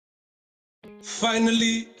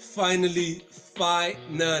Finally,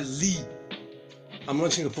 I'm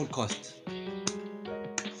launching a podcast.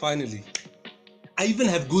 Finally. I even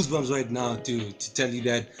have goosebumps right now to tell you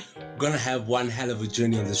that we're gonna have one hell of a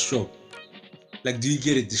journey on this show. Like, do you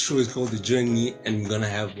get it? The show is called The Journey, and we're gonna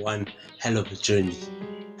have one hell of a journey.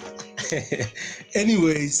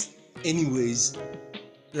 anyways,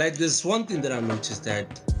 like, there's one thing that I noticed,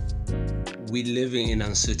 that we're living in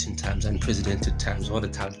uncertain times, unprecedented times,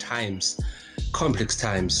 volatile times, complex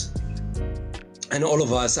times, and all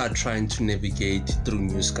of us are trying to navigate through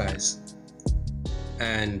new skies.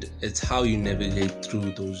 And it's how you navigate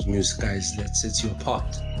through those new skies that sets you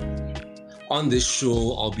apart. On this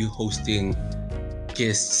show, I'll be hosting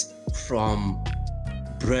guests from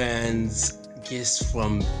brands, guests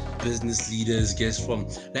from business leaders, guests from,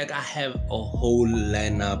 like, I have a whole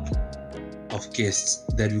lineup of guests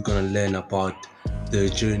that we're gonna learn about their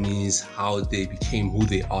journeys, how they became who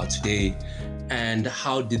they are today, and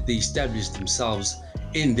how did they establish themselves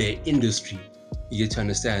in their industry. You get to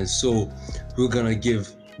understand. So we're gonna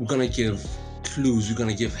give clues, we're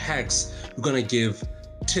gonna give hacks, we're gonna give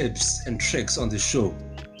tips and tricks on the show.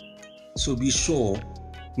 So be sure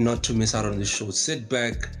not to miss out on the show. Sit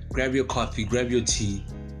back, grab your coffee, grab your tea,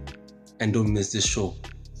 and don't miss this show.